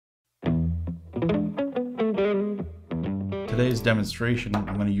today's demonstration,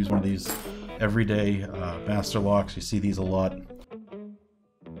 I'm going to use one of these everyday master locks. You see these a lot.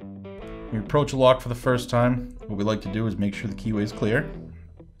 When you approach a lock for the first time, what we like to do is make sure the keyway is clear.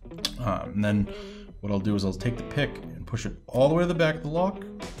 And then what I'll do is I'll take the pick and push it all the way to the back of the lock,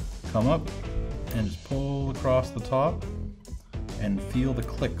 come up, and just pull across the top and feel the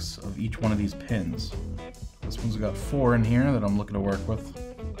clicks of each one of these pins. This one's got 4 in here that I'm looking to work with.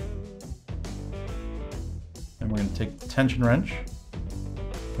 And we're going to take the tension wrench,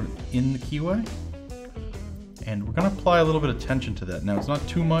 put it in the keyway, and we're going to apply a little bit of tension to that. Now it's not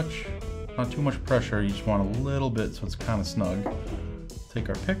too much pressure, you just want a little bit so it's kind of snug. Take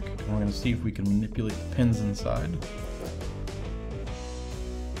our pick and we're going to see if we can manipulate the pins inside.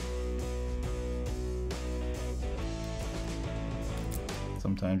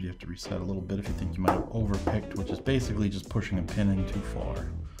 Sometimes you have to reset a little bit if you think you might have overpicked, which is basically just pushing a pin in too far.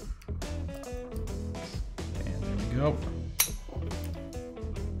 And there we go.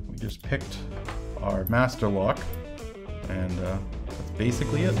 We just picked our master lock, and that's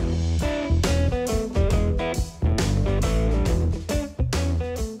basically it.